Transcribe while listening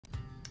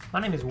My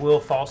name is Will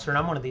Foster and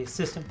I'm one of the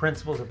assistant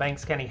principals of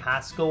Banks County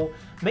High School.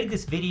 I made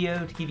this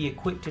video to give you a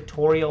quick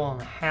tutorial on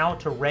how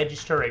to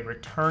register a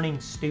returning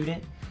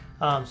student.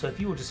 So if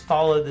you will just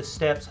follow the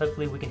steps,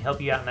 hopefully we can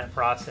help you out in that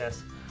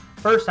process.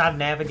 First, I've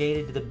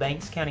navigated to the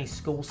Banks County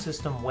School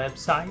System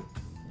website.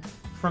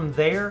 From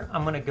there,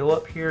 I'm going to go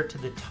up here to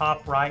the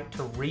top right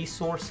to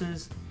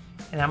Resources,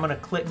 and I'm going to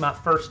click my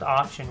first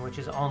option, which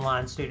is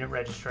Online Student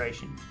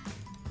Registration.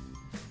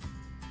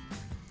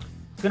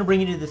 It's going to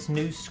bring you to this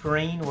new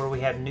screen where we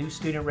have new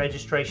student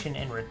registration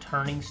and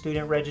returning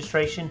student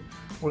registration.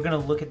 We're going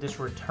to look at this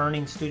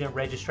returning student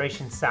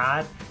registration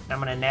side, and I'm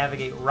going to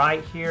navigate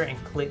right here and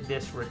click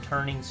this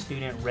returning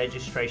student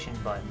registration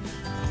button.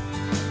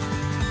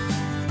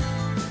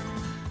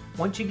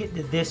 Once you get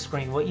to this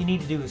screen, what you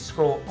need to do is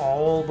scroll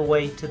all the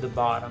way to the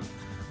bottom.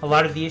 A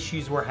lot of the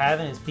issues we're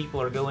having is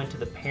people are going to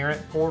the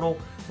parent portal,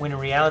 when in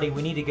reality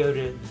we need to go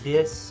to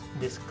this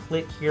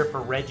click here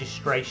for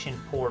registration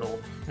portal,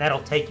 and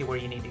that'll take you where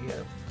you need to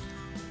go.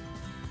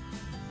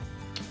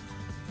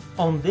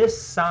 On this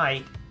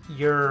site,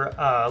 you're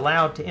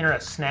allowed to enter a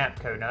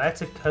Snapcode. Now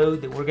that's a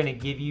code that we're going to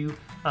give you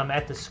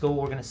at the school.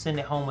 We're going to send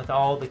it home with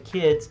all the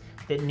kids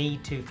that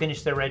need to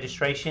finish their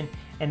registration,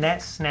 and that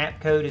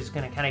Snapcode is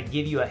going to kind of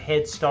give you a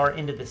head start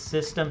into the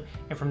system,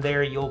 and from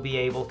there you'll be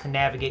able to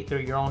navigate through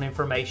your own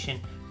information,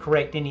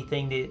 correct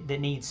anything that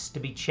needs to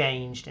be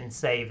changed, and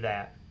save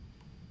that.